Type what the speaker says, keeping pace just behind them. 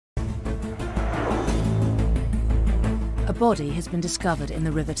body has been discovered in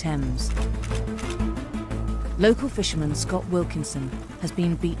the River Thames. Local fisherman Scott Wilkinson has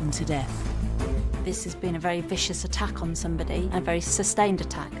been beaten to death. This has been a very vicious attack on somebody, a very sustained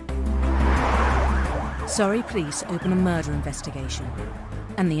attack. Surrey police open a murder investigation,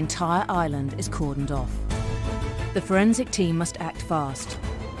 and the entire island is cordoned off. The forensic team must act fast,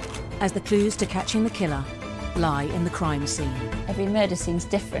 as the clues to catching the killer lie in the crime scene. Every murder scene's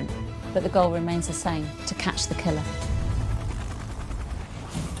different, but the goal remains the same: to catch the killer.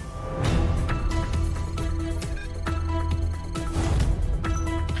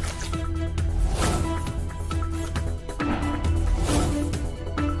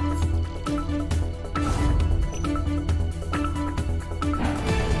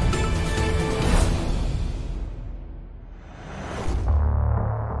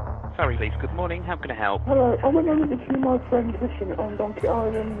 Sorry, please. Good morning. How can I help? Hello, I went over to see my friend fishing on Donkey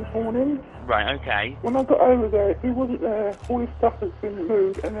Island this morning. Right, okay. When I got over there, he wasn't there. All his stuff has been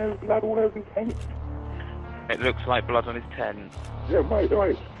moved and there's blood all over his tent. It looks like blood on his tent. Yeah, wait,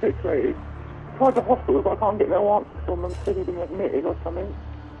 pixelated. Tried the hospital, but I can't get no answers from them. Said he'd been admitted or something.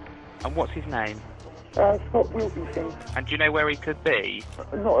 And what's his name? Scott Wilkinson. And do you know where he could be?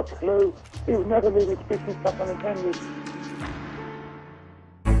 Not a clue. He would never leave his fishing stuff unattended.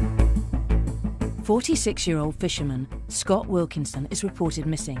 46-year-old fisherman Scott Wilkinson is reported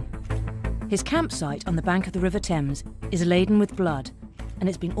missing. His campsite on the bank of the River Thames is laden with blood, and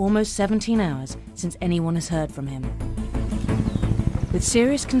it's been almost 17 hours since anyone has heard from him. With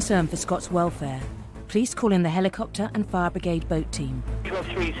serious concern for Scott's welfare, police call in the helicopter and fire brigade boat team. We've got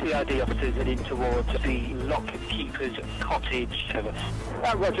 3 CID officers heading towards the lock-keeper's cottage.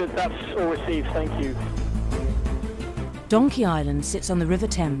 Roger, that's all received, thank you. Donkey Island sits on the River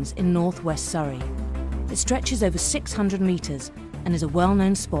Thames in northwest Surrey. It stretches over 600 metres and is a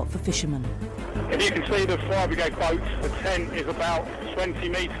well-known spot for fishermen. If you can see the fire brigade boat, the tent is about 20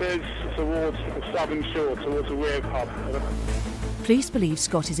 metres towards the southern shore, towards the rear pub. Police believe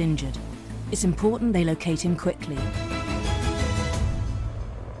Scott is injured. It's important they locate him quickly.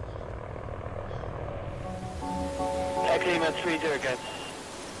 Clearman 30 again.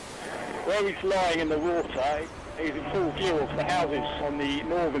 Where he's lying in the water, he's in full view of the houses on the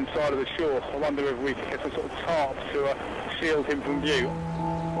northern side of the shore. I wonder if we can get some sort of tarp to shield him from view.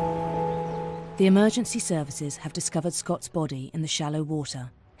 The emergency services have discovered Scott's body in the shallow water,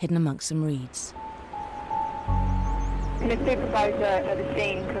 hidden amongst some reeds. The supervisor at the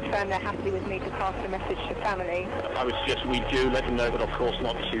scene confirmed they're happy with me to pass the message to family. I would suggest we do let them know, but of course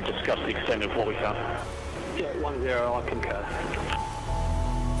not to discuss the extent of what we found. Yeah, 10, I concur.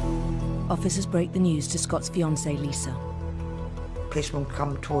 Officers break the news to Scott's fiancée, Lisa. Policeman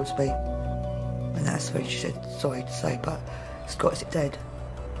come towards me, and that's when she said, sorry to say, but Scott's dead.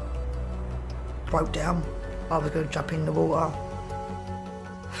 Broke down. I was going to jump in the water.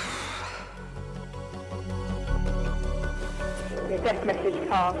 The death message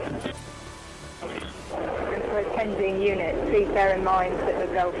passed. And for attending unit, please bear in mind that the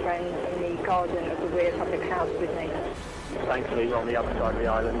girlfriend in the garden of the rear public house with me. Thankfully, we're on the other side of the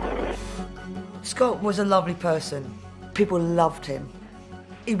island. Scott was a lovely person. People loved him.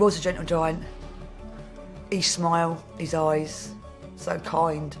 He was a gentle giant. His smile, his eyes, so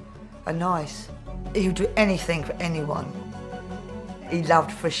kind and nice. He would do anything for anyone. He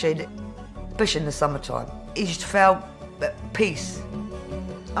loved fishing, especially in the summertime. He just felt at peace.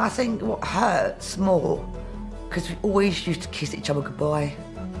 I think what hurts more, because we always used to kiss each other goodbye.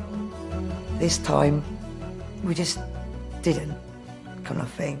 This time, we just didn't, kind of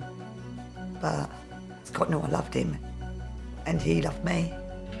thing. But Scott knew I loved him, and he loved me.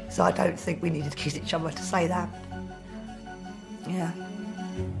 So I don't think we needed to kiss each other to say that. Yeah.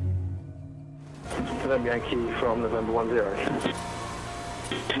 November Yankee from November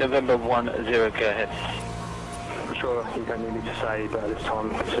 10. November 10, go ahead. I'm sure you don't need me to say, but at this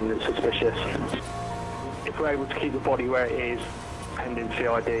time it's suspicious. If we're able to keep the body where it is, pending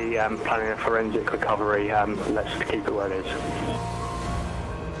CID, planning a forensic recovery, let's keep it where it is.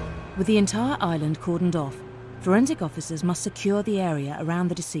 With the entire island cordoned off, forensic officers must secure the area around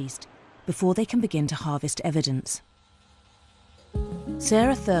the deceased before they can begin to harvest evidence.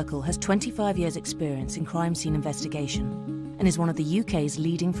 Sarah Thurkle has 25 years' experience in crime scene investigation and is one of the UK's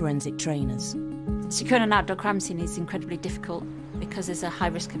leading forensic trainers. Securing an outdoor crime scene is incredibly difficult because there's a high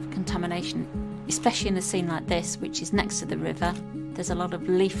risk of contamination, especially in a scene like this, which is next to the river. There's a lot of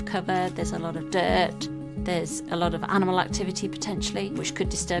leaf cover, there's a lot of dirt, there's a lot of animal activity potentially, which could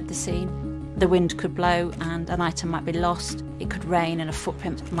disturb the scene. The wind could blow and an item might be lost. It could rain and a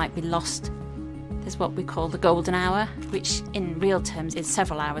footprint might be lost. There's what we call the golden hour, which in real terms is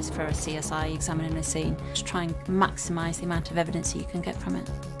several hours for a CSI examining a scene, to try and maximise the amount of evidence that you can get from it.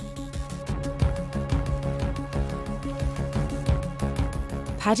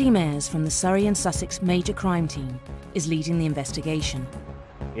 Paddy Mayers from the Surrey and Sussex Major Crime Team is leading the investigation.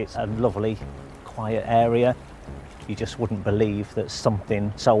 It's a lovely, quiet area. You just wouldn't believe that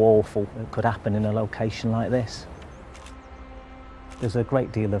something so awful could happen in a location like this. There's a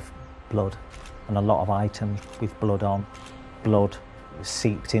great deal of blood and a lot of items with blood on. Blood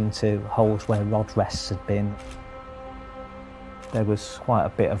seeped into holes where rod rests had been. There was quite a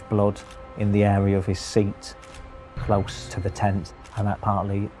bit of blood in the area of his seat, close to the tent, and that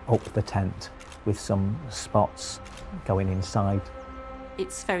partly up the tent, with some spots going inside.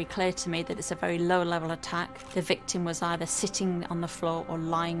 It's very clear to me that it's a very low-level attack. The victim was either sitting on the floor or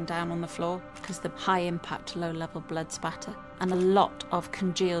lying down on the floor because of the high-impact, low-level blood spatter and a lot of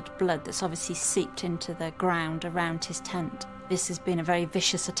congealed blood that's obviously seeped into the ground around his tent. This has been a very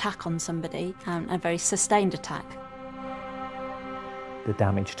vicious attack on somebody, a very sustained attack. The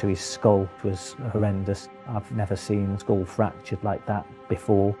damage to his skull was horrendous. I've never seen skull fractured like that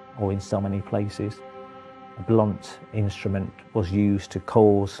before or in so many places. A blunt instrument was used to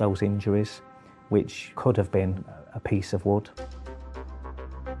cause those injuries, which could have been a piece of wood.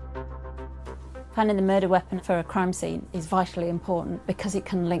 Finding the murder weapon for a crime scene is vitally important because it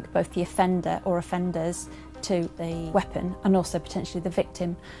can link both the offender or offenders to the weapon and also potentially the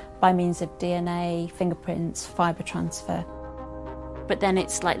victim by means of DNA, fingerprints, fibre transfer. But then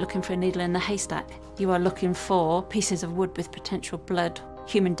it's like looking for a needle in the haystack. You are looking for pieces of wood with potential blood,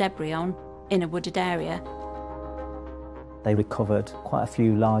 human debris on, in a wooded area. They recovered quite a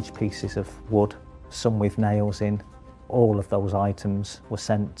few large pieces of wood, some with nails in. All of those items were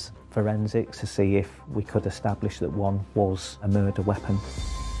sent forensics to see if we could establish that one was a murder weapon.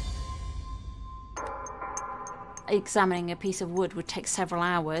 Examining a piece of wood would take several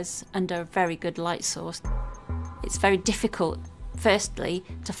hours under a very good light source. It's very difficult, firstly,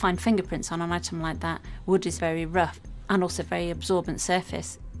 to find fingerprints on an item like that. Wood is very rough and also very absorbent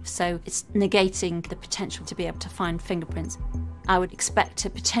surface. So it's negating the potential to be able to find fingerprints. I would expect to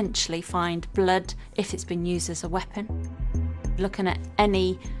potentially find blood if it's been used as a weapon. Looking at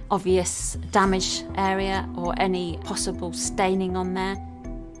any obvious damage area or any possible staining on there,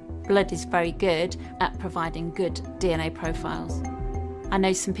 blood is very good at providing good DNA profiles. I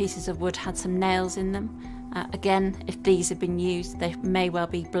know some pieces of wood had some nails in them. Again, if these have been used, there may well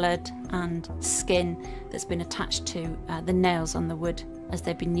be blood and skin that's been attached to the nails on the wood as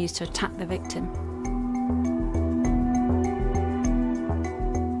they've been used to attack the victim.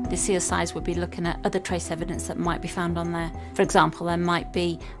 The CSIs would be looking at other trace evidence that might be found on there. For example, there might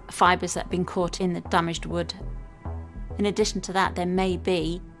be fibres that have been caught in the damaged wood. In addition to that, there may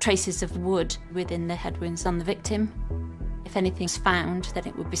be traces of wood within the head wounds on the victim. If anything's found, then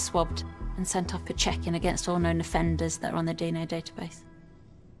it would be swabbed and sent off for checking against all known offenders that are on the DNA database.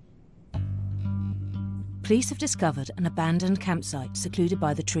 Police have discovered an abandoned campsite secluded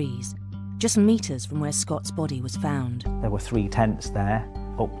by the trees, just metres from where Scott's body was found. There were 3 tents there,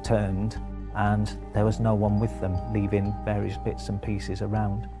 upturned, and there was no one with them, leaving various bits and pieces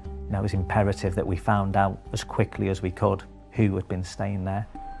around. Now, it was imperative that we found out as quickly as we could who had been staying there.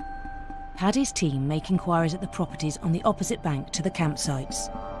 Paddy's team make inquiries at the properties on the opposite bank to the campsites.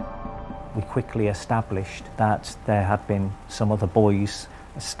 We quickly established that there had been some other boys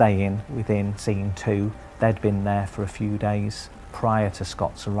staying within scene 2. They'd been there for a few days prior to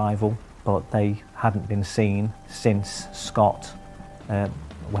Scott's arrival, but they hadn't been seen since Scott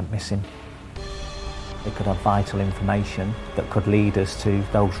went missing. It could have vital information that could lead us to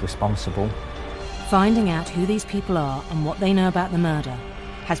those responsible. Finding out who these people are and what they know about the murder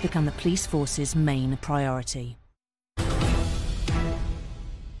has become the police force's main priority.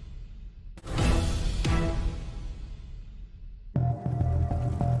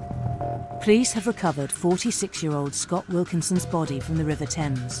 Police have recovered 46-year-old Scott Wilkinson's body from the River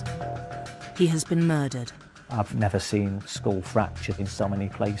Thames. He has been murdered. I've never seen skull fractured in so many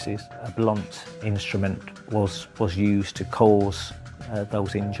places. A blunt instrument was used to cause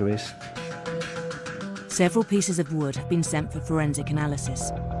those injuries. Several pieces of wood have been sent for forensic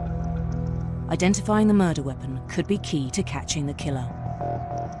analysis. Identifying the murder weapon could be key to catching the killer.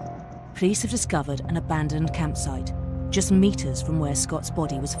 Police have discovered an abandoned campsite, just metres from where Scott's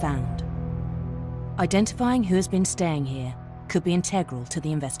body was found. Identifying who has been staying here could be integral to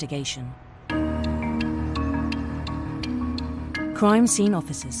the investigation. Crime scene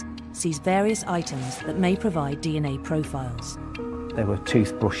officers seize various items that may provide DNA profiles. There were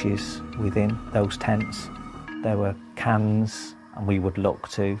toothbrushes within those tents. There were cans, and we would look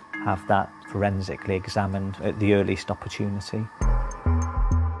to have that forensically examined at the earliest opportunity.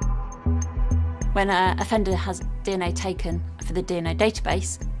 When an offender has DNA taken for the DNA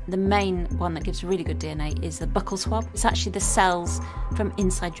database, the main one that gives really good DNA is the buccal swab. It's actually the cells from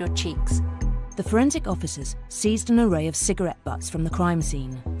inside your cheeks. The forensic officers seized an array of cigarette butts from the crime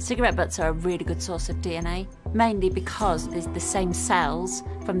scene. Cigarette butts are a really good source of DNA, mainly because there's the same cells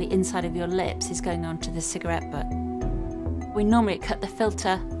from the inside of your lips is going on to the cigarette butt. We normally cut the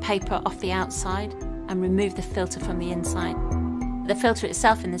filter paper off the outside and remove the filter from the inside. The filter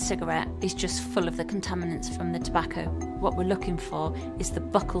itself in the cigarette is just full of the contaminants from the tobacco. What we're looking for is the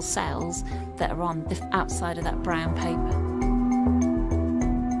buccal cells that are on the outside of that brown paper.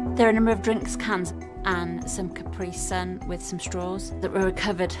 There are a number of drinks cans and some Capri Sun with some straws that were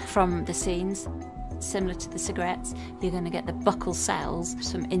recovered from the scenes. Similar to the cigarettes, you're going to get the buccal cells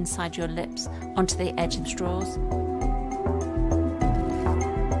from inside your lips onto the edge of the straws.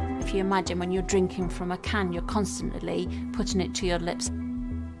 If you imagine when you're drinking from a can, you're constantly putting it to your lips.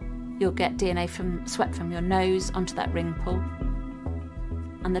 You'll get DNA from sweat from your nose onto that ring pull.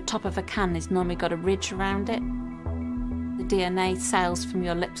 And the top of a can has normally got a ridge around it. The DNA cells from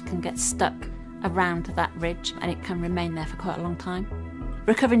your lips can get stuck around that ridge and it can remain there for quite a long time.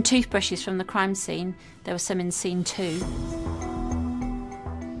 Recovering toothbrushes from the crime scene, there were some in scene 2.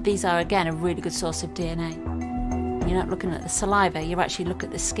 These are again a really good source of DNA. You're not looking at the saliva, you actually look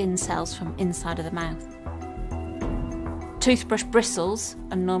at the skin cells from inside of the mouth. Toothbrush bristles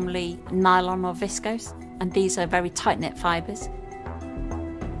are normally nylon or viscose, and these are very tight-knit fibres.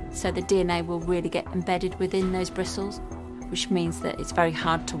 So the DNA will really get embedded within those bristles, which means that it's very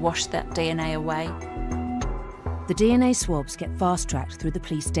hard to wash that DNA away. The DNA swabs get fast-tracked through the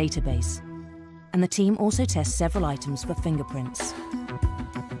police database, and the team also tests several items for fingerprints.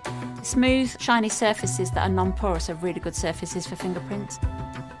 Smooth, shiny surfaces that are non-porous are really good surfaces for fingerprints.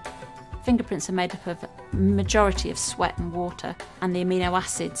 Fingerprints are made up of a majority of sweat and water, and the amino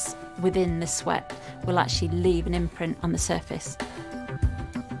acids within the sweat will actually leave an imprint on the surface.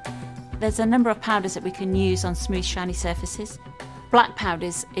 There's a number of powders that we can use on smooth, shiny surfaces. Black powder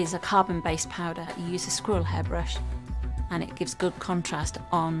is a carbon-based powder. You use a squirrel hairbrush, and it gives good contrast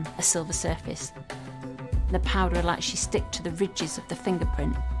on a silver surface. The powder will actually stick to the ridges of the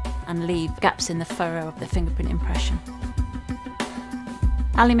fingerprint and leave gaps in the furrow of the fingerprint impression.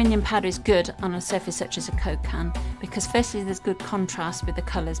 Aluminium powder is good on a surface such as a Coke can because firstly there's good contrast with the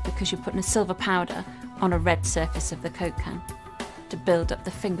colours because you're putting a silver powder on a red surface of the Coke can to build up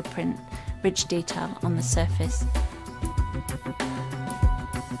the fingerprint ridge detail on the surface.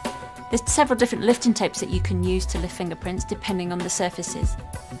 There's several different lifting tapes that you can use to lift fingerprints depending on the surfaces,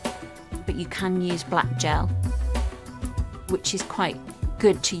 but you can use black gel, which is quite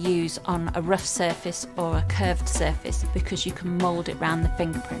good to use on a rough surface or a curved surface because you can mould it round the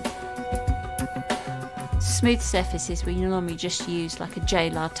fingerprint. Smooth surfaces we normally just use like a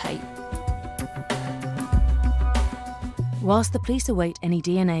JLAR tape. Whilst the police await any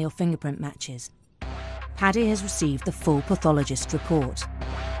DNA or fingerprint matches, Paddy has received the full pathologist report.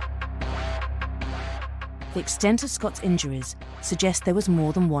 The extent of Scott's injuries suggests there was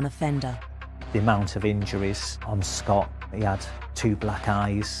more than one offender. The amount of injuries on Scott, he had 2 black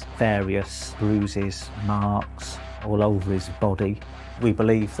eyes, various bruises, marks all over his body. We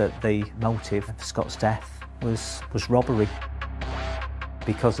believe that the motive for Scott's death was robbery.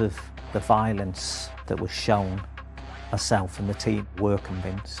 Because of the violence that was shown, myself and the team were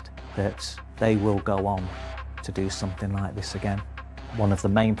convinced that they will go on to do something like this again. One of the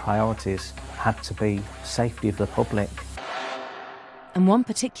main priorities had to be safety of the public. And one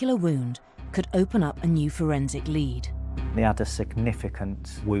particular wound could open up a new forensic lead. He had a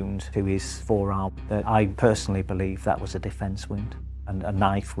significant wound to his forearm that I personally believe that was a defence wound, and a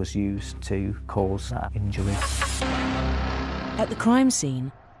knife was used to cause that injury. At the crime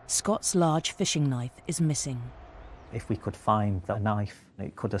scene, Scott's large fishing knife is missing. If we could find that knife,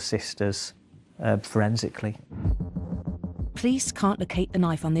 it could assist us forensically. Police can't locate the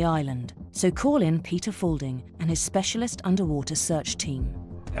knife on the island, so call in Peter Faulding and his specialist underwater search team.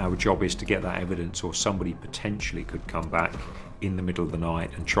 Our job is to get that evidence, or somebody potentially could come back in the middle of the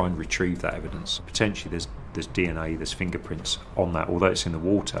night and try and retrieve that evidence. Potentially there's DNA, there's fingerprints on that. Although it's in the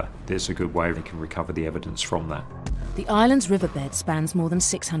water, there's a good way we can recover the evidence from that. The island's riverbed spans more than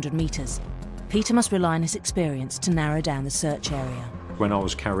 600 metres. Peter must rely on his experience to narrow down the search area. When I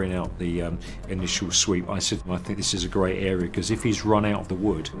was carrying out the initial sweep, I said, I think this is a great area because if he's run out of the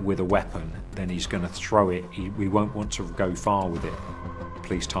wood with a weapon, then he's going to throw it. We won't want to go far with it. The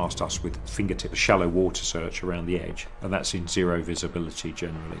police tasked us with fingertip, shallow water search around the edge, and that's in zero visibility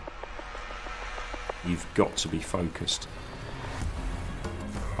generally. You've got to be focused.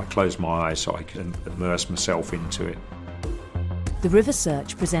 I closed my eyes so I could immerse myself into it. The river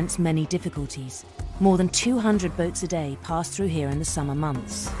search presents many difficulties. More than 200 boats a day pass through here in the summer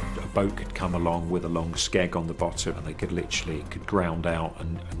months. A boat could come along with a long skeg on the bottom and they could literally ground out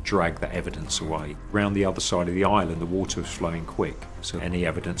and drag the evidence away. Around the other side of the island the water was flowing quick, so any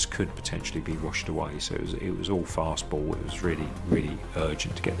evidence could potentially be washed away. So it was all fastball. It was really, really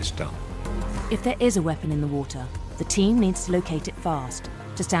urgent to get this done. If there is a weapon in the water, the team needs to locate it fast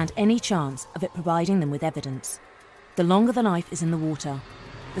to stand any chance of it providing them with evidence. The longer the knife is in the water,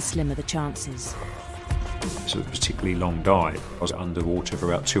 the slimmer the chances. It's a particularly long dive. I was underwater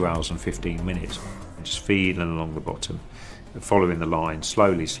for about 2 hours and 15 minutes, just feeling along the bottom, following the line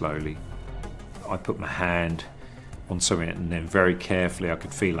slowly. I put my hand on something and then very carefully I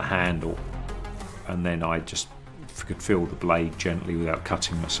could feel a handle, and then I just could feel the blade gently without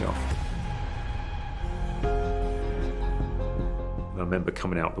cutting myself. I remember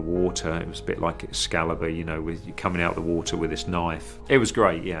coming out the water, it was a bit like Excalibur, you know, with you coming out the water with this knife. It was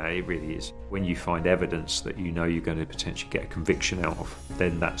great, yeah, it really is. When you find evidence that you know you're going to potentially get a conviction out of,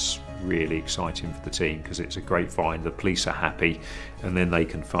 then that's really exciting for the team, because it's a great find, the police are happy, and then they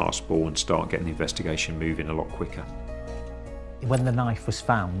can fastball and start getting the investigation moving a lot quicker. When the knife was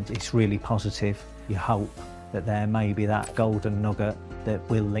found, it's really positive. You hope that there may be that golden nugget that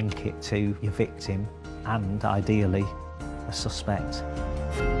will link it to your victim and, ideally, a suspect.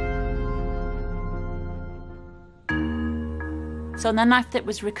 So on the knife that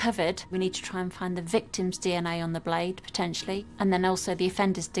was recovered, we need to try and find the victim's DNA on the blade, potentially, and then also the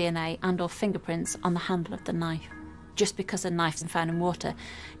offender's DNA and or fingerprints on the handle of the knife. Just because a knife's been found in water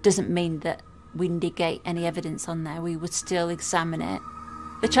doesn't mean that we negate any evidence on there. We would still examine it.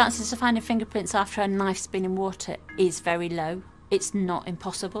 The chances of finding fingerprints after a knife's been in water is very low. It's not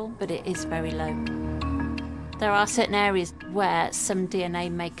impossible, but it is very low. There are certain areas where some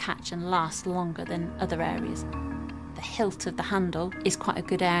DNA may catch and last longer than other areas. The hilt of the handle is quite a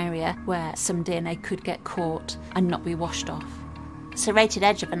good area where some DNA could get caught and not be washed off. Serrated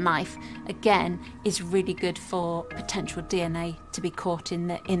edge of a knife, again, is really good for potential DNA to be caught in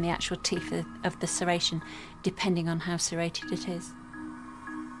the actual teeth of the serration, depending on how serrated it is.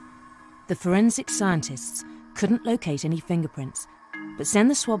 The forensic scientists couldn't locate any fingerprints, but send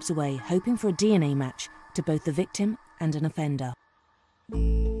the swabs away hoping for a DNA match to both the victim and an offender.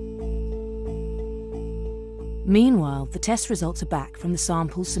 Meanwhile, the test results are back from the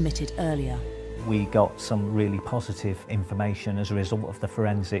samples submitted earlier. We got some really positive information as a result of the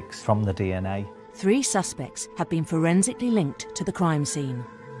forensics from the DNA. 3 suspects have been forensically linked to the crime scene.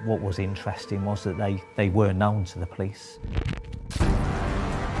 What was interesting was that they were known to the police.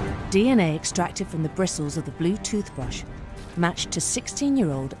 DNA extracted from the bristles of the blue toothbrush matched to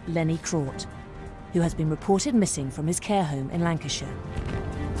 16-year-old Lenny Crort, who has been reported missing from his care home in Lancashire.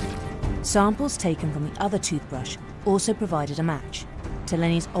 Samples taken from the other toothbrush also provided a match to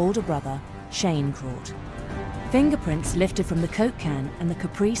Lenny's older brother, Shane Crort. Fingerprints lifted from the Coke can and the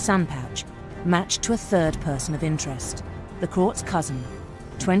Capri Sun pouch matched to a third person of interest, the Crort's cousin,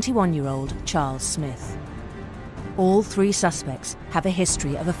 21-year-old Charles Smith. All 3 suspects have a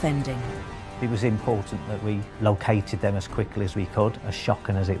history of offending. It was important that we located them as quickly as we could. As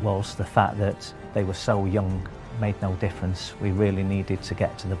shocking as it was, the fact that they were so young made no difference. We really needed to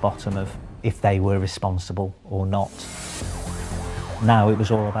get to the bottom of if they were responsible or not. Now it was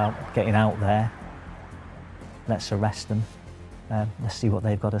all about getting out there. Let's arrest them. Let's see what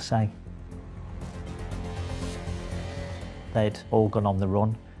they've got to say. They'd all gone on the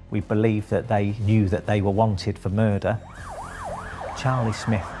run. We believed that they knew that they were wanted for murder. Charlie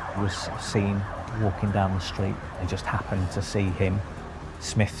Smith was seen walking down the street. They just happened to see him.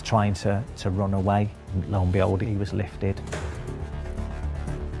 Smith trying to run away, and lo and behold, he was lifted.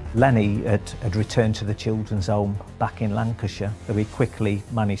 Lenny had returned to the children's home back in Lancashire, so we quickly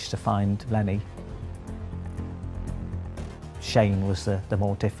managed to find Lenny. Shane was the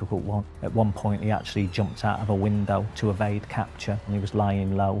more difficult one. At one point he actually jumped out of a window to evade capture, and he was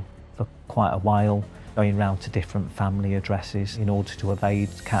lying low for quite a while, going round to different family addresses in order to evade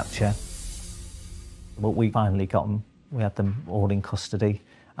capture. But we finally got them. We had them all in custody,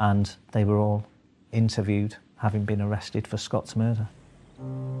 and they were all interviewed, having been arrested for Scott's murder.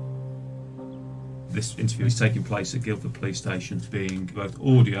 This interview is taking place at Guildford Police Station, being both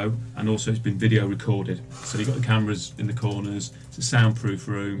audio and also it's been video recorded. So you've got the cameras in the corners, it's a soundproof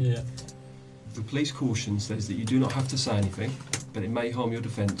room. Yeah. The police caution says that you do not have to say anything, but it may harm your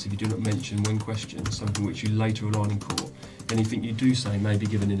defence if you do not mention when questioned something which you later rely on in court. Anything you do say may be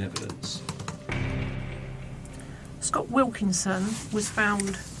given in evidence. Scott Wilkinson was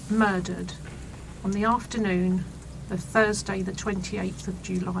found murdered on the afternoon the Thursday the 28th of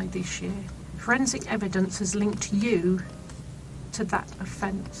July this year. Forensic evidence has linked you to that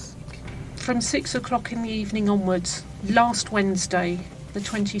offence. From 6 o'clock in the evening onwards, last Wednesday, the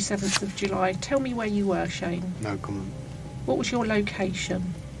 27th of July, tell me where you were, Shane. No comment. What was your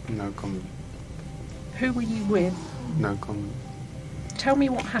location? No comment. Who were you with? No comment. Tell me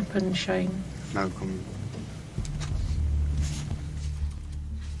what happened, Shane. No comment.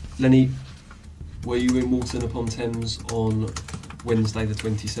 Lenny, were you in Walton-upon-Thames on Wednesday the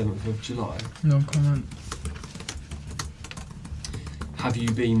 27th of July? No comment. Have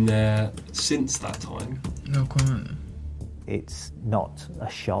you been there since that time? No comment. It's not a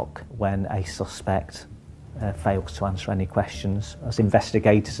shock when a suspect fails to answer any questions. As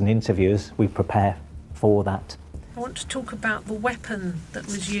investigators and interviewers, we prepare for that. I want to talk about the weapon that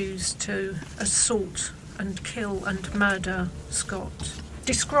was used to assault and kill and murder Scott.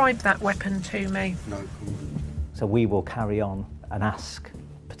 Describe that weapon to me. No comment. So we will carry on and ask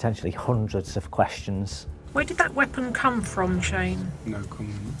potentially hundreds of questions. Where did that weapon come from, Shane? No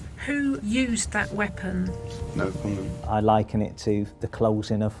comment. Who used that weapon? No comment. I liken it to the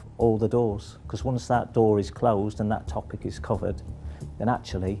closing of all the doors, because once that door is closed and that topic is covered, then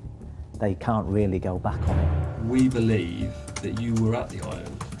actually they can't really go back on it. We believe that you were at the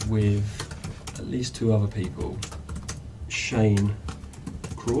Iron with at least 2 other people, Shane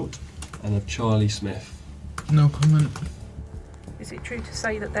Crort and a Charlie Smith. No comment. Is it true to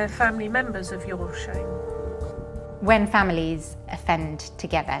say that they're family members of yours, Shane? When families offend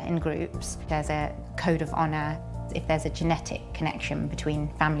together in groups, there's a code of honour. If there's a genetic connection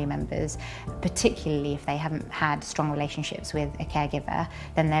between family members, particularly if they haven't had strong relationships with a caregiver,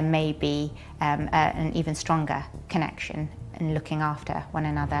 then there may be an even stronger connection in looking after one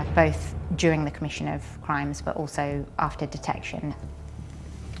another, both during the commission of crimes but also after detection.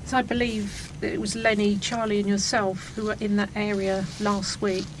 So I believe that it was Lenny, Charlie and yourself who were in that area last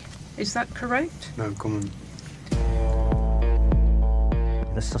week. Is that correct? No comment.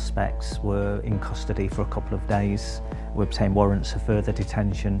 The suspects were in custody for a couple of days. We obtained warrants for further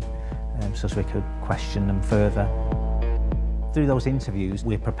detention so as we could question them further. Through those interviews,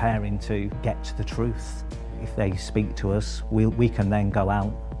 we're preparing to get to the truth. If they speak to us, we can then go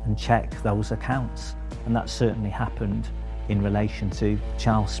out and check those accounts. And that certainly happened in relation to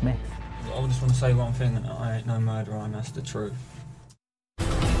Charles Smith. I just want to say one thing, I ain't no murderer, and that's the truth.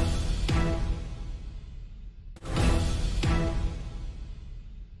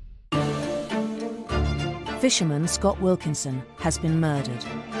 Fisherman Scott Wilkinson has been murdered.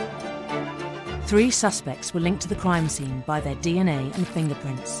 3 suspects were linked to the crime scene by their DNA and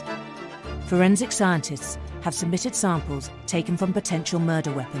fingerprints. Forensic scientists have submitted samples taken from potential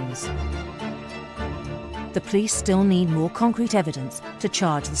murder weapons. The police still need more concrete evidence to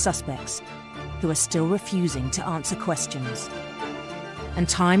charge the suspects, who are still refusing to answer questions. And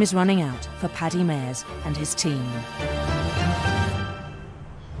time is running out for Paddy Mayers and his team.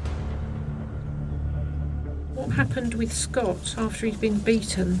 What happened with Scott after he'd been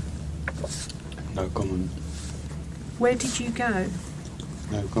beaten? No comment. Where did you go?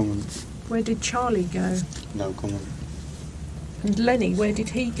 No comment. Where did Charlie go? No comment. And Lenny, where did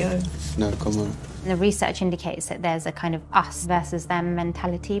he go? No comment. The research indicates that there's a kind of us versus them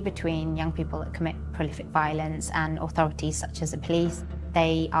mentality between young people that commit prolific violence and authorities such as the police.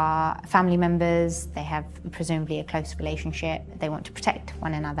 They are family members, they have presumably a close relationship, they want to protect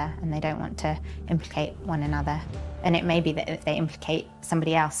one another and they don't want to implicate one another. And it may be that if they implicate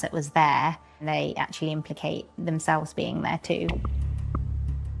somebody else that was there, they actually implicate themselves being there too.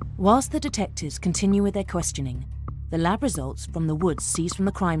 Whilst the detectives continue with their questioning, the lab results from the woods seized from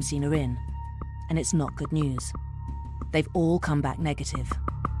the crime scene are in, and it's not good news. They've all come back negative.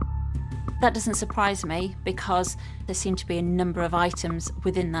 That doesn't surprise me because there seem to be a number of items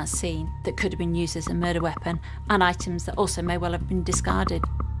within that scene that could have been used as a murder weapon and items that also may well have been discarded.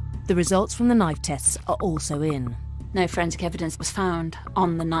 The results from the knife tests are also in. No forensic evidence was found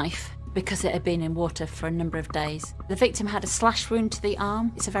on the knife because it had been in water for a number of days. The victim had a slash wound to the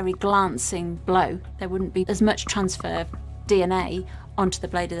arm. It's a very glancing blow. There wouldn't be as much transfer of DNA onto the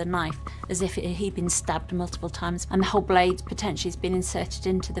blade of the knife as if he'd been stabbed multiple times and the whole blade potentially has been inserted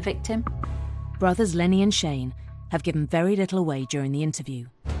into the victim. Brothers Lenny and Shane have given very little away during the interview,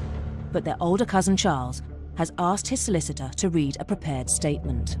 but their older cousin Charles has asked his solicitor to read a prepared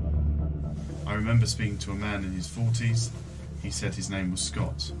statement. I remember speaking to a man in his 40s. He said his name was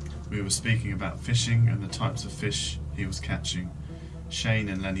Scott. We were speaking about fishing and the types of fish he was catching. Shane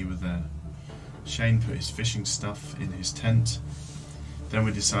and Lenny were there. Shane put his fishing stuff in his tent. Then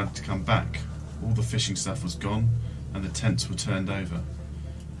we decided to come back. All the fishing stuff was gone and the tents were turned over.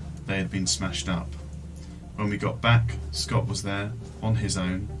 They had been smashed up. When we got back, Scott was there, on his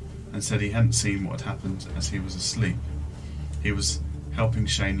own, and said he hadn't seen what had happened as he was asleep. He was helping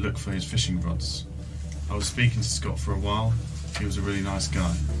Shane look for his fishing rods. I was speaking to Scott for a while. He was a really nice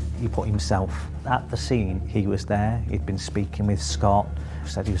guy. He put himself at the scene. He was there, he'd been speaking with Scott,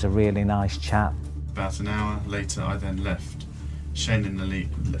 said he was a really nice chap. About an hour later, I then left. Shane and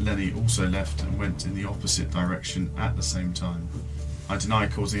Lenny also left and went in the opposite direction at the same time. I deny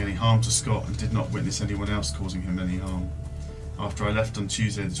causing any harm to Scott and did not witness anyone else causing him any harm. After I left on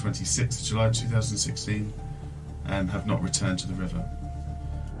Tuesday the 26th of July 2016, have not returned to the river.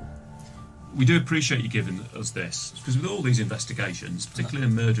 We do appreciate you giving us this, because with all these investigations, particularly a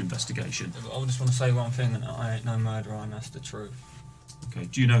murder investigation... I just want to say one thing, and I ain't no murderer, and that's the truth. Okay,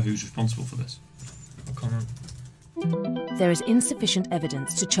 do you know who's responsible for this? No comment. There is insufficient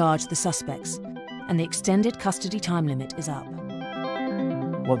evidence to charge the suspects, and the extended custody time limit is up.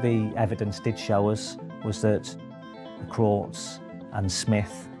 What the evidence did show us was that Croughts and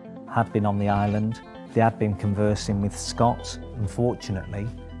Smith had been on the island. They had been conversing with Scott. Unfortunately,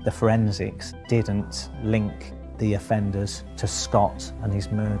 the forensics didn't link the offenders to Scott and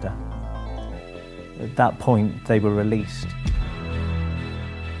his murder. At that point, they were released.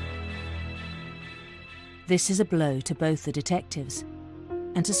 This is a blow to both the detectives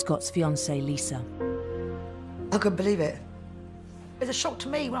and to Scott's fiancée, Lisa. I couldn't believe it. It was a shock to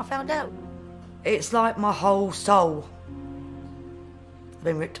me when I found out. It's like my whole soul has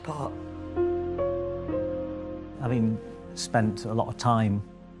been ripped apart. Having spent a lot of time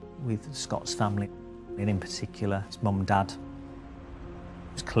with Scott's family, and in particular his mum and dad,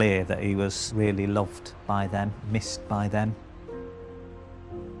 it was clear that he was really loved by them, missed by them.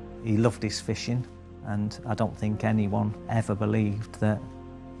 He loved his fishing, and I don't think anyone ever believed that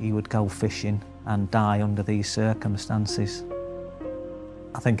he would go fishing and die under these circumstances.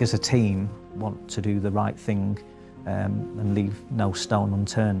 I think as a team, want to do the right thing and leave no stone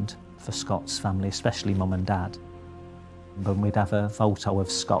unturned for Scott's family, especially mum and dad. When we'd have a photo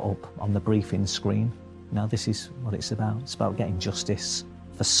of Scott up on the briefing screen, now this is what it's about. It's about getting justice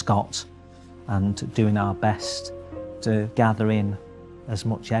for Scott and doing our best to gather in as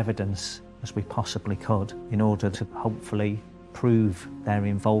much evidence as we possibly could in order to hopefully prove their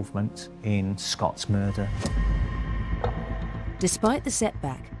involvement in Scott's murder. Despite the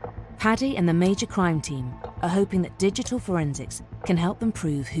setback, Paddy and the major crime team are hoping that digital forensics can help them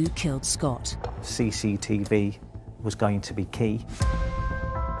prove who killed Scott. CCTV was going to be key.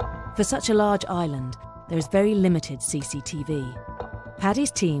 For such a large island, there is very limited CCTV.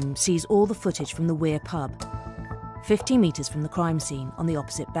 Paddy's team sees all the footage from the Weir pub, 50 metres from the crime scene on the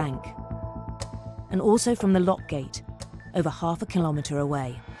opposite bank, and also from the lock gate, over half a kilometre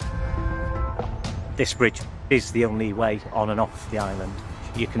away. This bridge is the only way on and off the island.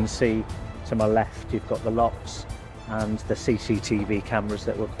 You can see to my left you've got the locks and the CCTV cameras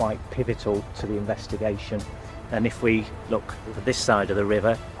that were quite pivotal to the investigation. And if we look at this side of the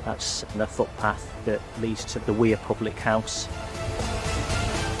river, that's the footpath that leads to the Weir public house.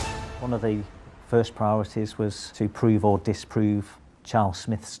 One of the first priorities was to prove or disprove Charles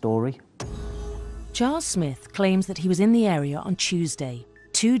Smith's story. Charles Smith claims that he was in the area on Tuesday,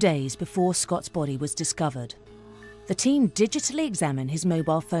 2 days before Scott's body was discovered. The team digitally examine his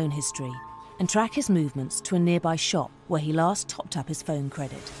mobile phone history and track his movements to a nearby shop where he last topped up his phone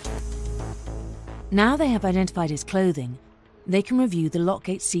credit. Now they have identified his clothing, they can review the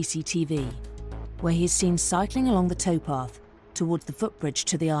Lockgate CCTV, where he is seen cycling along the towpath towards the footbridge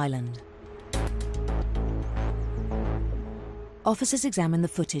to the island. Officers examine the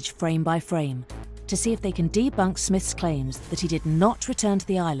footage frame by frame to see if they can debunk Smith's claims that he did not return to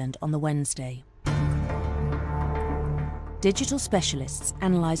the island on the Wednesday. Digital specialists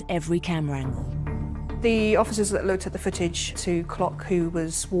analyse every camera angle. The officers that looked at the footage to clock who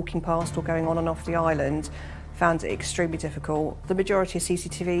was walking past or going on and off the island found it extremely difficult. The majority of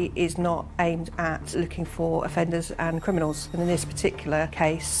CCTV is not aimed at looking for offenders and criminals. And in this particular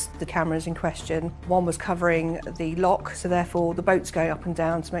case, the cameras in question, one was covering the lock, so therefore the boat's going up and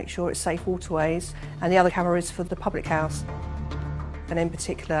down to make sure it's safe waterways, and the other camera is for the public house. And in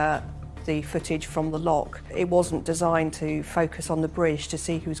particular, the footage from the lock, it wasn't designed to focus on the bridge to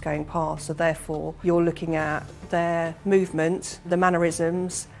see who's going past, so therefore you're looking at their movement, the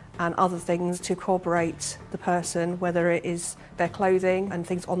mannerisms and other things to corroborate the person, whether it is their clothing and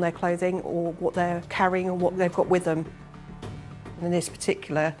things on their clothing or what they're carrying and what they've got with them. And in this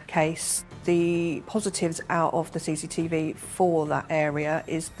particular case, the positives out of the CCTV for that area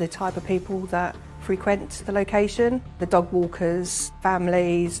is the type of people that frequent the location, the dog walkers,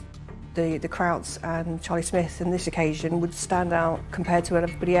 families. The Crouts and Charlie Smith on this occasion would stand out compared to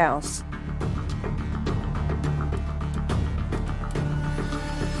everybody else.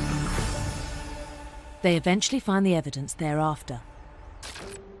 They eventually find the evidence thereafter.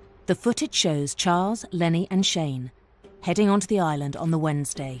 The footage shows Charles, Lenny and Shane heading onto the island on the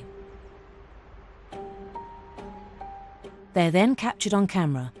Wednesday. They are then captured on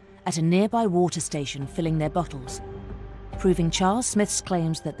camera at a nearby water station filling their bottles, proving Charles Smith's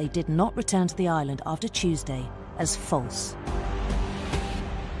claims that they did not return to the island after Tuesday as false.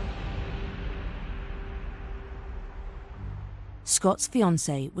 Scott's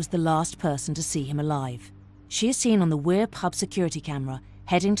fiancée was the last person to see him alive. She is seen on the Weir pub security camera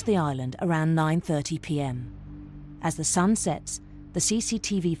heading to the island around 9:30 p.m. As the sun sets, the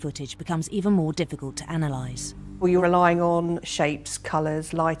CCTV footage becomes even more difficult to analyse. Well, you're relying on shapes,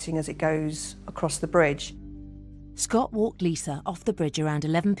 colours, lighting as it goes across the bridge. Scott walked Lisa off the bridge around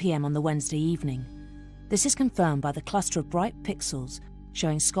 11 p.m. on the Wednesday evening. This is confirmed by the cluster of bright pixels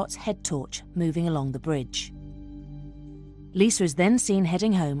showing Scott's head torch moving along the bridge. Lisa is then seen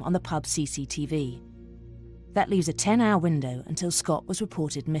heading home on the pub CCTV. That leaves a 10-hour window until Scott was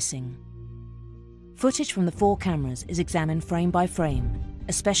reported missing. Footage from the 4 cameras is examined frame by frame,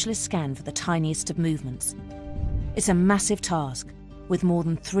 a specialist scan for the tiniest of movements. It's a massive task, with more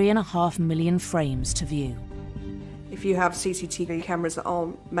than 3.5 million frames to view. If you have CCTV cameras that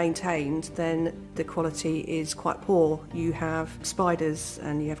aren't maintained, then the quality is quite poor. You have spiders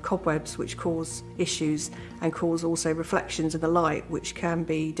and you have cobwebs which cause issues and cause also reflections in the light which can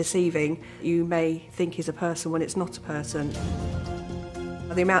be deceiving. You may think is a person when it's not a person.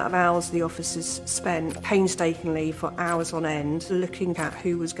 The amount of hours the officers spent painstakingly for hours on end looking at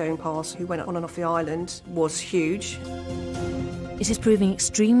who was going past, who went on and off the island, was huge. It is proving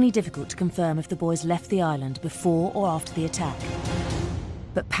extremely difficult to confirm if the boys left the island before or after the attack.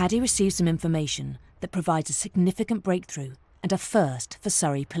 But Paddy received some information that provides a significant breakthrough and a first for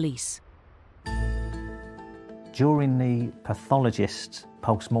Surrey police. During the pathologist's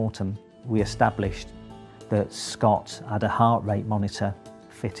post-mortem, we established that Scott had a heart rate monitor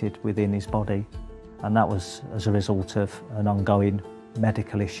fitted within his body, and that was as a result of an ongoing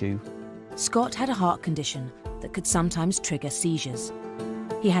medical issue. Scott had a heart condition that could sometimes trigger seizures.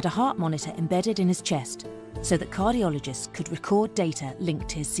 He had a heart monitor embedded in his chest so that cardiologists could record data linked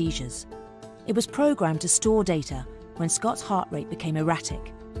to his seizures. It was programmed to store data when Scott's heart rate became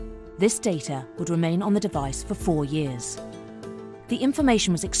erratic. This data would remain on the device for 4 years. The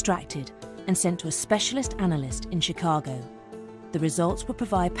information was extracted and sent to a specialist analyst in Chicago. The results would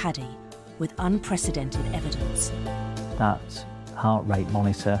provide Paddy with unprecedented evidence. That heart rate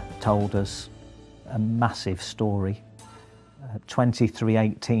monitor told us a massive story.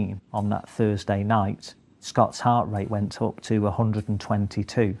 23:18 on that Thursday night, Scott's heart rate went up to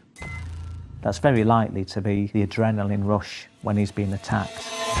 122. That's very likely to be the adrenaline rush when he's been attacked.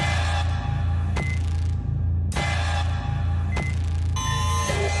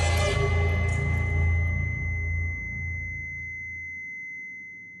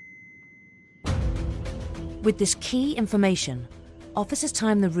 With this key information, officers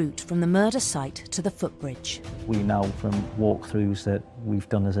time the route from the murder site to the footbridge. We know from walkthroughs that we've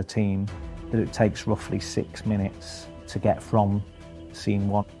done as a team that it takes roughly 6 minutes to get from scene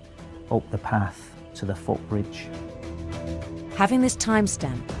 1 up the path to the footbridge. Having this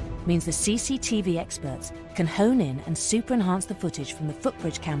timestamp means the CCTV experts can hone in and super enhance the footage from the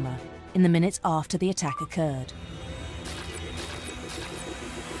footbridge camera in the minutes after the attack occurred.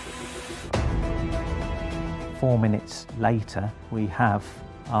 Four minutes later, we have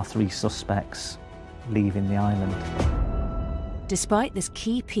our 3 suspects leaving the island. Despite this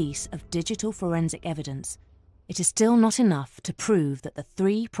key piece of digital forensic evidence, it is still not enough to prove that the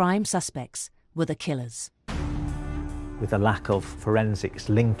 3 prime suspects were the killers. With a lack of forensics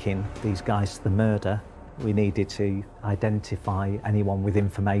linking these guys to the murder, we needed to identify anyone with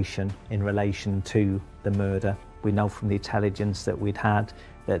information in relation to the murder. We know from the intelligence that we'd had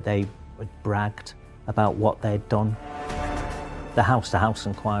that they had bragged about what they'd done. The house-to-house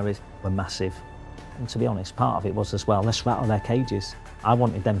inquiries were massive. And to be honest, part of it was as well, let's rattle their cages. I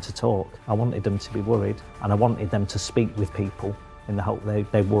wanted them to talk, I wanted them to be worried, and I wanted them to speak with people in the hope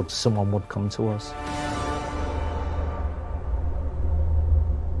someone would come to us.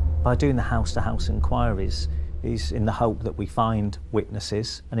 By doing the house-to-house inquiries is in the hope that we find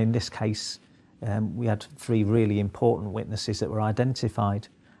witnesses, and in this case, we had 3 really important witnesses that were identified.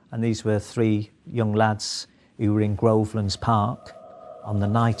 And these were 3 young lads who were in Grovelands Park on the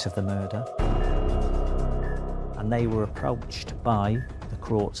night of the murder. And they were approached by the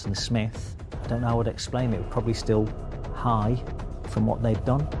Craughts and Smith. I don't know how I would explain it, it was probably still high from what they'd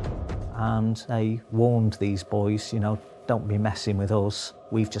done. And they warned these boys, you know, don't be messing with us,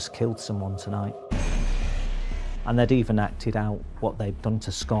 we've just killed someone tonight. And they'd even acted out what they'd done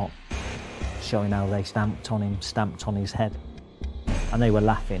to Scott. showing how they stamped on him, stamped on his head. And they were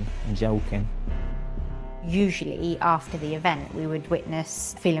laughing and joking. Usually after the event we would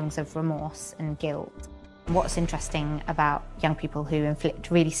witness feelings of remorse and guilt. What's interesting about young people who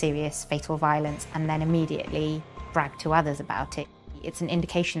inflict really serious fatal violence and then immediately brag to others about it, it's an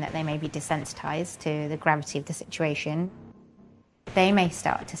indication that they may be desensitised to the gravity of the situation. They may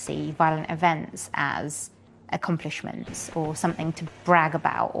start to see violent events as accomplishments or something to brag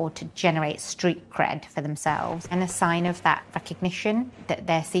about or to generate street cred for themselves, and a sign of that recognition that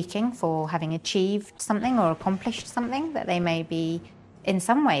they're seeking for having achieved something or accomplished something that they may be in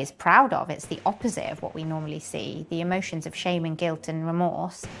some ways proud of. It's the opposite of what we normally see. The emotions of shame and guilt and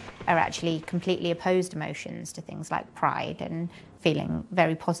remorse are actually completely opposed emotions to things like pride and feeling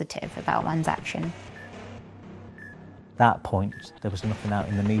very positive about one's action. At that point, there was nothing out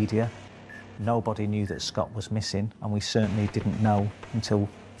in the media. Nobody knew that Scott was missing, and we certainly didn't know until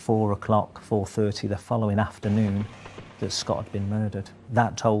 4 o'clock, 4:30 the following afternoon that Scott had been murdered.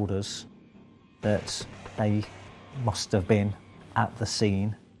 That told us that they must have been at the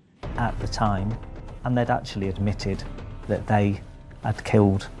scene at the time, and they'd actually admitted that they had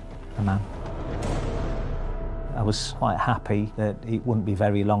killed the man. I was quite happy that it wouldn't be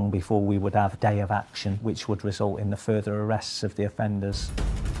very long before we would have a day of action which would result in the further arrests of the offenders.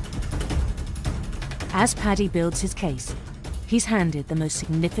 As Paddy builds his case, he's handed the most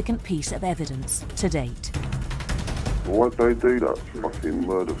significant piece of evidence to date. Why'd they do that fucking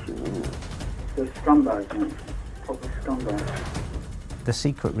murder thing, isn't it? The scumbags, man. Proper scumbags. The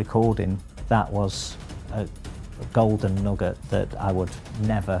secret recording, that was a golden nugget that I would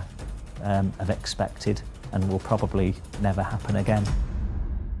never have expected and will probably never happen again.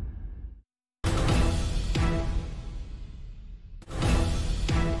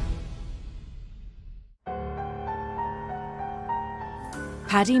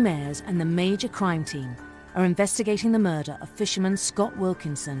 Paddy Mayers and the major crime team are investigating the murder of fisherman Scott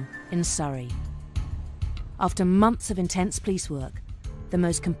Wilkinson in Surrey. After months of intense police work, the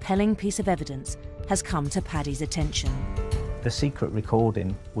most compelling piece of evidence has come to Paddy's attention. The secret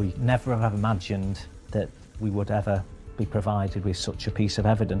recording, we never have imagined that we would ever be provided with such a piece of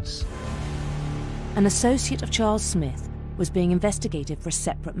evidence. An associate of Charles Smith was being investigated for a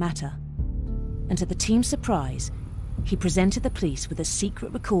separate matter, and to the team's surprise, he presented the police with a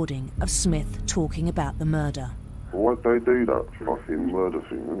secret recording of Smith talking about the murder. Why'd they do that fucking murder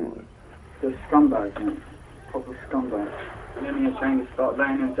thing, isn't it? The scumbags, man. Proper scumbags. And then he had Shane to start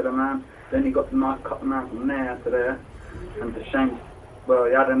laying into the man. Then he got the knife, cut the man from there to there. And the Shane, well,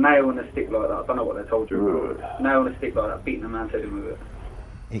 he had a nail and a stick like that. I don't know what they told you. Nail and a stick like that, beating the man to him with it.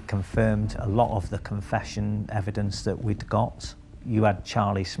 It confirmed a lot of the confession evidence that we'd got. You had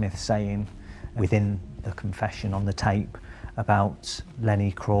Charlie Smith saying within the confession on the tape about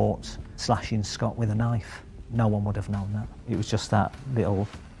Lenny Crought slashing Scott with a knife. No one would have known that. It was just that little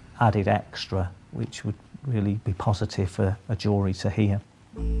added extra which would really be positive for a jury to hear.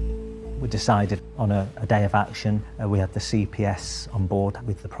 We decided on a day of action. We had the CPS on board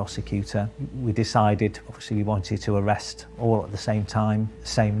with the prosecutor. We decided, obviously, we wanted to arrest all at the same time,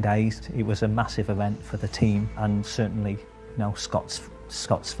 same days. It was a massive event for the team and certainly,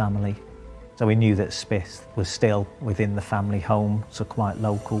 Scott's family. So we knew that Smith was still within the family home, so quite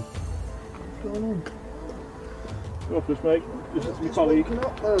local. What's going on? Get off this, mate. This is my colleague.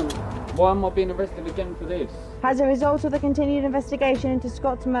 Why am I being arrested again for this? As a result of the continued investigation into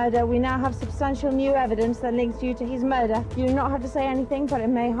Scott's murder, we now have substantial new evidence that links you to his murder. You do not have to say anything, but it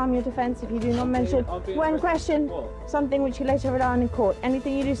may harm your defence if you do not mention, when questioned, something which you later rely on in court.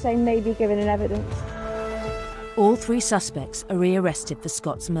 Anything you do say may be given in evidence. All 3 suspects are rearrested for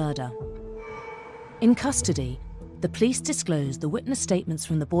Scott's murder. In custody, the police disclosed the witness statements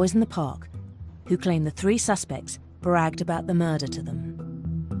from the boys in the park, who claim the 3 suspects bragged about the murder to them.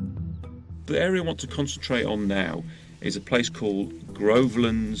 The area I want to concentrate on now is a place called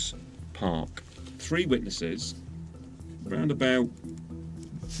Grovelands Park. 3 witnesses, around about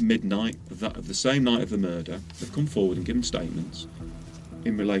midnight of the same night of the murder, have come forward and given statements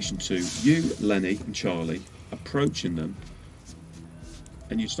in relation to you, Lenny and Charlie, approaching them,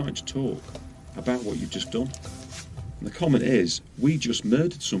 and you're starting to talk about what you've just done. And the comment is, we just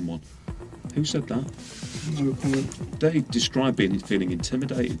murdered someone. Who said that? No comment. They described feeling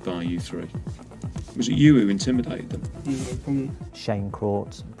intimidated by you 3. Was it you who intimidated them? No comment. Shane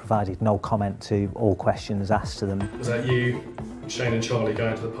Crought provided no comment to all questions asked to them. Was that you, Shane and Charlie,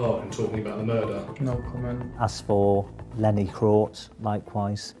 going to the park and talking about the murder? No comment. As for Lenny Crought,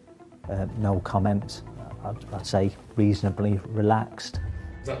 likewise, no comment. I'd say reasonably relaxed.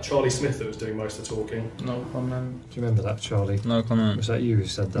 Was that Charlie Smith that was doing most of the talking? No comment. Do you remember that, Charlie? No comment. Was that you who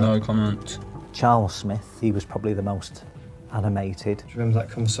said that? No comment. Charles Smith, he was probably the most animated. Do you remember that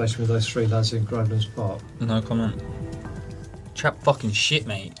conversation with those three lads in Groveland's Park? No comment. Chap fucking shit,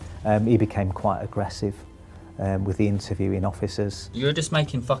 mate. He became quite aggressive with the interviewing officers. You're just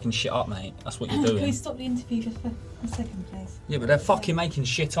making fucking shit up, mate. That's what you're doing. Can we stop the interview just for a second, please? Yeah, but they're fucking making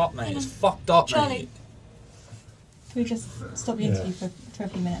shit up, mate. It's fucked up, Charlie, mate. can we just stop the interview for a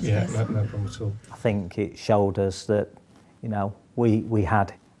few minutes, Yeah, please? no problem at all. I think it showed us that, you know, we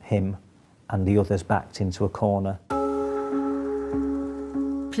had him and the others backed into a corner.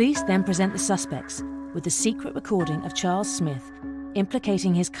 Police then present the suspects with the secret recording of Charles Smith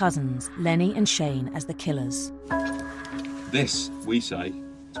implicating his cousins, Lenny and Shane, as the killers. This, we say,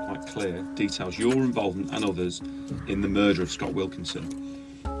 it's quite clear, details your involvement and others in the murder of Scott Wilkinson.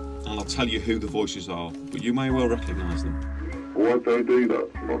 And I'll tell you who the voices are, but you may well recognise them. Why'd they do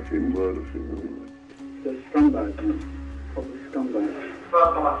that fucking murder thing? They're scumbags, man. Proper scumbags.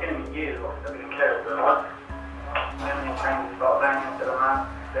 First time I've seen him in years, I've been careful, right? Then he came to start down into the man,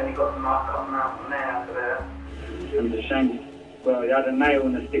 then he got the knife cut him out from there to there. And the shame. Well, he had a nail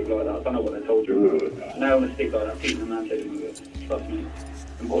and a stick like that. I don't know what they told you. Nail and a stick like that. Beating the man to him. Trust me.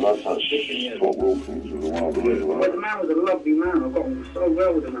 Well, that's Scott Wilkinson, the one I believe. Well, the man was a lovely man. I got on so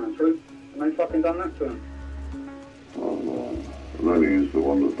well with the man, true. And they fucking done that to him. Oh, no. And then he's the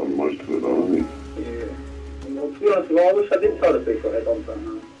one that's done most of it, hasn't he? Yeah. Well, to be honest with you, I wish I did tell the police what they'd done to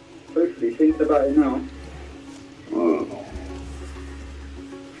him now. Truthfully, thinking about it now. Oh.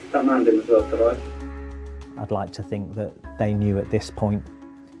 That man didn't deserve to die. I'd like to think that they knew at this point,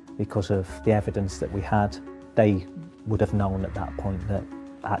 because of the evidence that we had, they would have known at that point that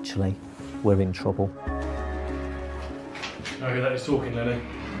actually we're in trouble. No, that is talking, Lenny.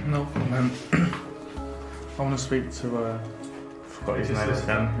 No comment. I want to speak to, I forgot his name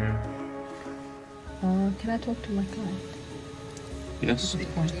again. Can I talk to my client? Yes.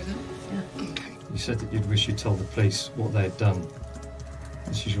 Yeah. You said that you'd wish you'd told the police what they had done.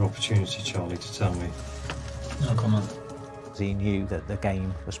 This is your opportunity, Charlie, to tell me. No comment. He knew that the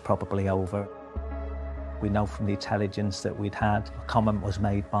game was probably over. We know from the intelligence that we'd had, a comment was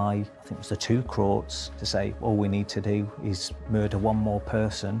made by, I think it was the two Croughts, to say all we need to do is murder one more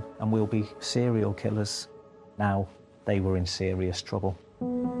person and we'll be serial killers. Now they were in serious trouble.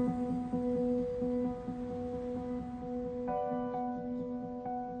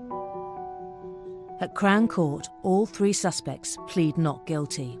 At Crown Court, all three suspects plead not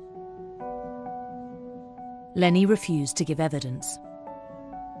guilty. Lenny refused to give evidence.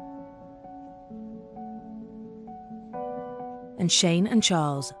 And Shane and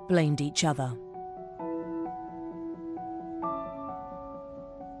Charles blamed each other.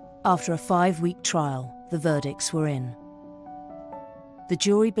 After a 5-week trial, the verdicts were in. The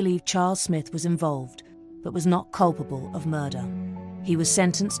jury believed Charles Smith was involved, but was not culpable of murder. He was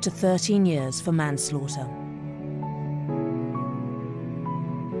sentenced to 13 years for manslaughter.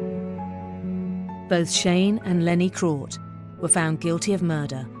 Both Shane and Lenny Crought were found guilty of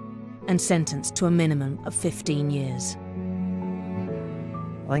murder and sentenced to a minimum of 15 years.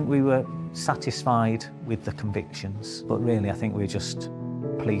 I think we were satisfied with the convictions, but really I think we were just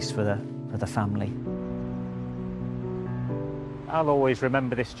pleased for the family. I'll always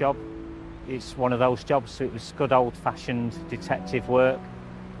remember this job. It's one of those jobs, it was good old-fashioned detective work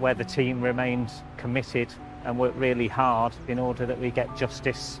where the team remained committed and worked really hard in order that we get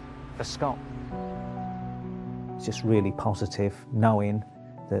justice for Scott. It's just really positive knowing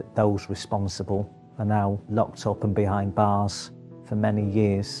that those responsible are now locked up and behind bars for many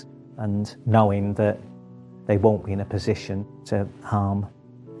years, and knowing that they won't be in a position to harm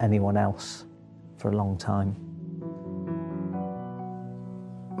anyone else for a long time.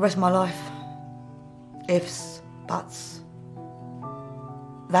 The rest of my life, ifs, buts.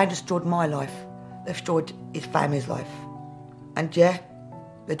 They destroyed my life. They've destroyed his family's life. And yeah,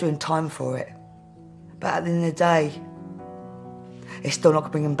 they're doing time for it. But at the end of the day, it's still not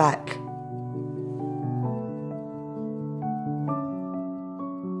going to bring him back.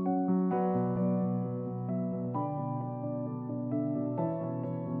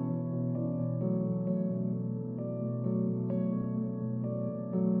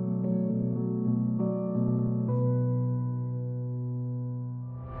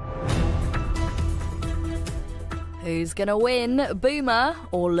 Who's gonna win, Boomer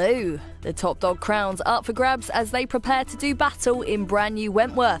or Lou? The top dog crown's up for grabs as they prepare to do battle in brand new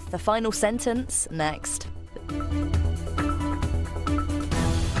Wentworth. The final sentence next.